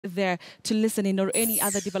there to listen in, or any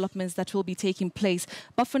other developments that will be taking place.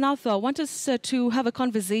 But for now, though, I want us to have a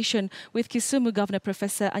conversation with Kisumu Governor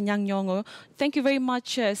Professor Anyang Nyong'o. Thank you very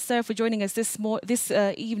much, sir, for joining us this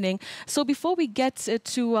evening. So before we get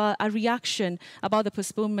to a reaction about the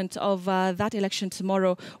postponement of that election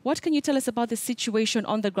tomorrow, what can you tell us about the situation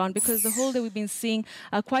on the ground? Because the whole day we've been seeing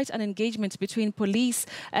quite an engagement between police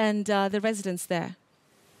and the residents there.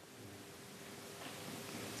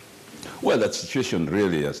 Well, that situation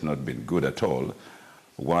really has not been good at all.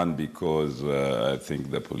 One, because I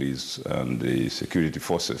think the police and the security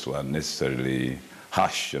forces were unnecessarily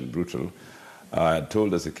harsh and brutal. I had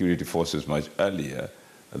told the security forces much earlier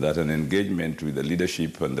that an engagement with the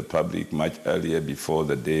leadership and the public much earlier before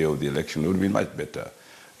the day of the election would be much better,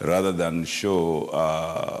 rather than show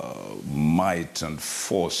might and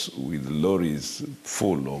force with lorries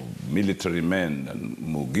full of military men and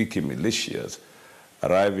Mugiki militias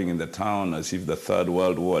arriving in the town as if the Third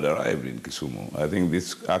World War had arrived in Kisumu. I think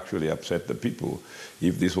this actually upset the people.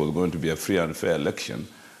 If this was going to be a free and fair election,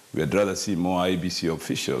 we'd rather see more IBC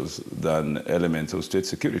officials than elements of state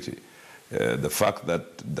security. The fact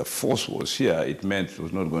that the force was here, it meant it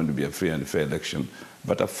was not going to be a free and fair election,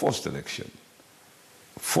 but a forced election,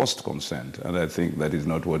 forced consent. And I think that is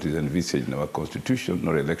not what is envisaged in our constitution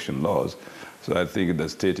nor election laws. So I think the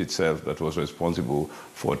state itself that was responsible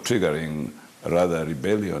for triggering rather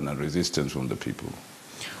rebellion and resistance from the people.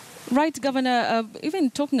 Right, Governor,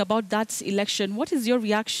 even talking about that election, what is your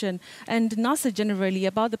reaction and NASA generally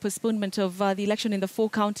about the postponement of the election in the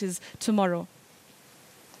 4 counties tomorrow?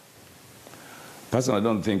 Personally, I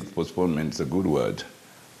don't think postponement is a good word.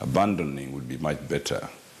 Abandoning would be much better.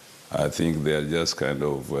 I think they're just kind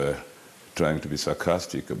of trying to be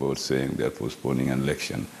sarcastic about saying they're postponing an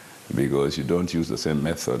election, because you don't use the same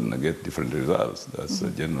method and get different results. That's a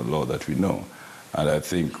general law that we know. And I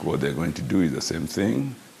think what they're going to do is the same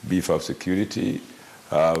thing: beef up security,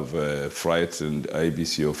 have frightened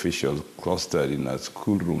IBC officials clustered in a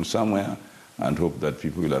schoolroom somewhere, and hope that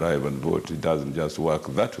people will arrive and vote. It doesn't just work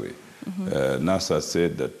that way. NASA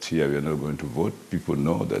said that here we are not going to vote. People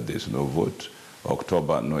know that there's no vote.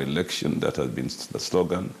 October, no election. That has been the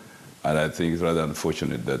slogan. And I think it's rather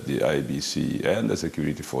unfortunate that the IBC and the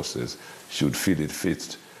security forces should feel it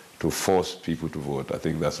fit to force people to vote. I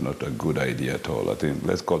think that's not a good idea at all. I think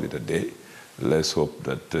let's call it a day. Let's hope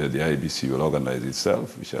that the IBC will organize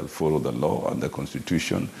itself. We shall follow the law and the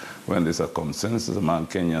constitution. When there's a consensus among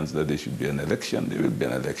Kenyans that there should be an election, there will be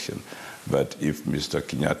an election. But if Mr.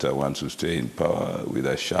 Kenyatta wants to stay in power with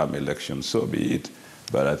a sham election, so be it.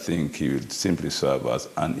 But I think he will simply serve as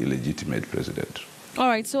an illegitimate president. All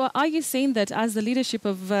right, so are you saying that as the leadership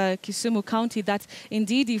of Kisumu County, that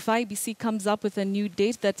indeed if IBC comes up with a new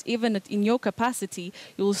date, that even in your capacity,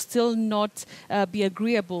 you will still not be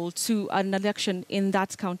agreeable to an election in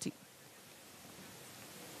that county?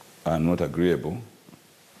 I'm not agreeable.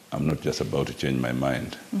 I'm not just about to change my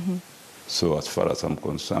mind. So as far as I'm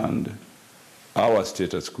concerned, our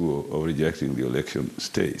status quo of rejecting the election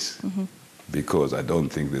stays, because I don't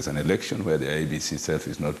think there's an election where the IBC itself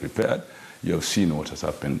is not prepared. You have seen what has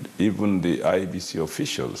happened. Even the IBC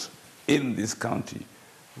officials in this county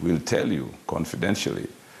will tell you confidentially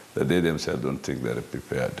that they themselves don't think they're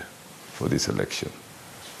prepared for this election.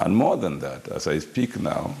 And more than that, as I speak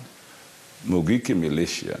now, Mugiki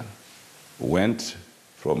militia went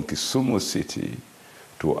from Kisumu City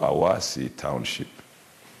to Awasi Township,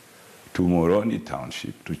 to Moroni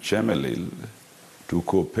Township, to Chemelil, to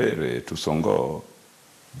Kopere, to Songo,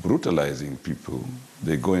 brutalizing people.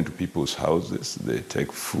 They go into people's houses, they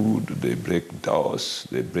take food, they break doors,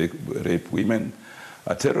 they rape women.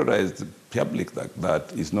 A terrorized public like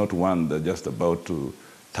that is not one that's just about to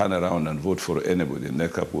turn around and vote for anybody in the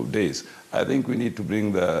next couple of days. I think we need to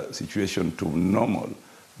bring the situation to normal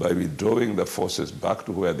by withdrawing the forces back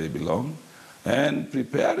to where they belong and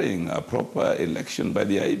preparing a proper election by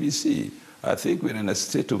the IBC. I think we're in a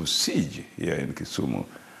state of siege here in Kisumu.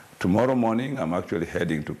 Tomorrow morning, I'm actually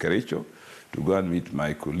heading to Kericho to go and meet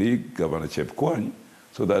my colleague, Governor Chepkwony,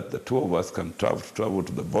 so that the two of us can travel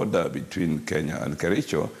to the border between Kenya and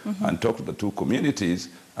Kericho and talk to the two communities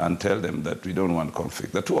and tell them that we don't want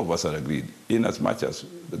conflict. The two of us are agreed, in as much as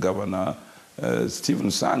the Governor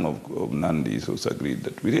Stephen Sang of Nandi has also agreed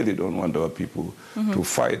that we really don't want our people to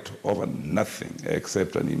fight over nothing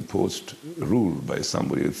except an imposed rule by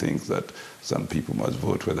somebody who thinks that some people must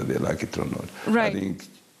vote whether they like it or not. Right. I think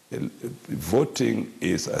voting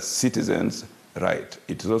is a citizen's right.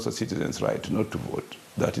 It is also a citizen's right not to vote.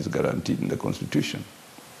 That is guaranteed in the Constitution.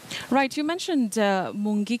 Right, you mentioned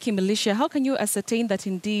Mungiki militia. How can you ascertain that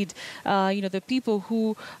indeed, the people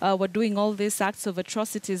who were doing all these acts of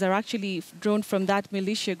atrocities are actually drawn from that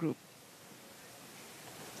militia group?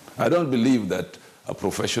 I don't believe that a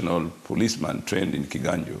professional policeman trained in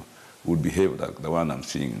Kiganjo would behave like the one I'm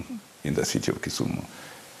seeing in the city of Kisumu.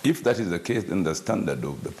 If that is the case, then the standard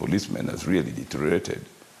of the policemen has really deteriorated.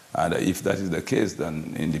 And if that is the case,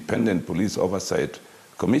 then independent police oversight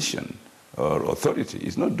commission or authority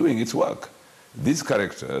is not doing its work. These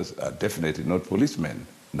characters are definitely not policemen,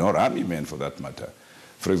 nor army men for that matter.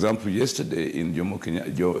 For example, yesterday in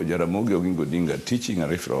Jaramogi Oginga Odinga teaching a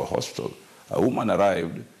referral hostel, a woman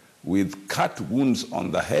arrived with cut wounds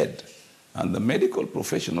on the head. And the medical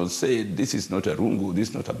professionals said, this is not a rungu, this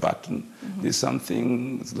is not a baton, this is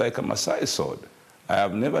something like a Maasai sword. I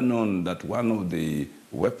have never known that one of the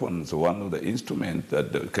weapons or one of the instruments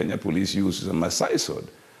that the Kenya police use is a Maasai sword.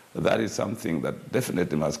 That is something that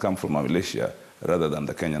definitely must come from a militia rather than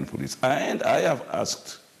the Kenyan police. And I have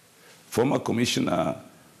asked former commissioner,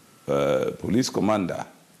 police commander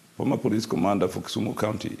for Kisumu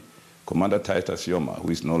County, Commander Titus Yoma,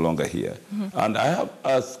 who is no longer here. And I have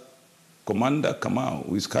asked Commander Kamau,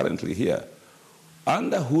 who is currently here,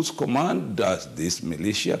 under whose command does this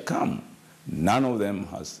militia come? None of them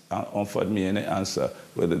has offered me any answer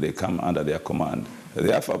whether they come under their command.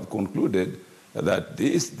 Therefore, I've concluded that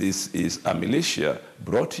this is a militia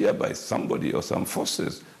brought here by somebody or some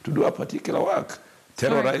forces to do a particular work,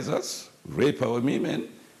 terrorize us, rape our women,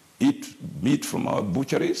 eat meat from our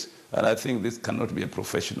butcheries, and I think this cannot be a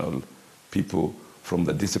professional people from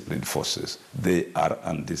the disciplined forces. They are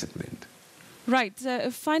undisciplined. Right.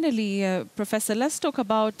 Finally, Professor, let's talk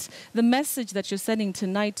about the message that you're sending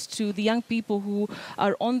tonight to the young people who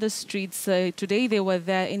are on the streets. Today they were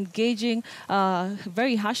there engaging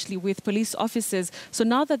very harshly with police officers. So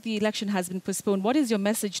now that the election has been postponed, what is your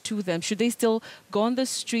message to them? Should they still go on the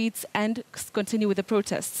streets and continue with the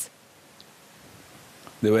protests?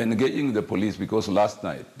 They were engaging the police because last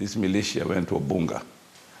night this militia went to Obunga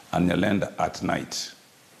and Nyalenda at night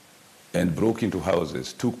and broke into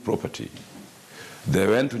houses, took property. They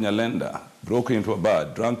went to Nyalenda, broke into a bar,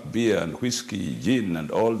 drank beer and whiskey, gin,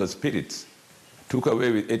 and all the spirits, took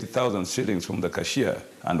away with 80,000 shillings from the cashier,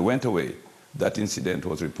 and went away. That incident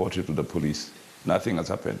was reported to the police. Nothing has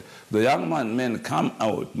happened. The young men come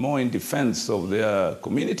out more in defense of their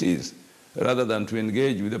communities rather than to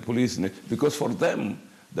engage with the police, because for them,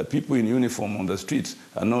 the people in uniform on the streets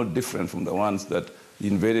are no different from the ones that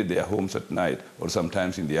invaded their homes at night or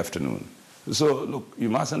sometimes in the afternoon. So, look, you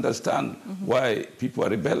must understand why people are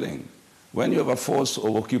rebelling. When you have a force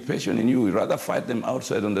of occupation in you rather fight them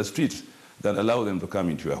outside on the streets than allow them to come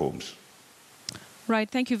into your homes. Right.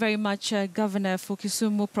 Thank you very much, Governor for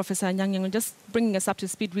Kisumu, Professor Anyang Nyong'o, just bringing us up to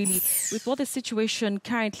speed, really, with what the situation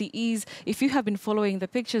currently is. If you have been following the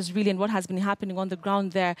pictures, really, and what has been happening on the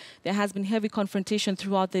ground there has been heavy confrontation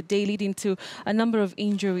throughout the day, leading to a number of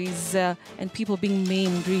injuries and people being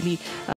maimed, really.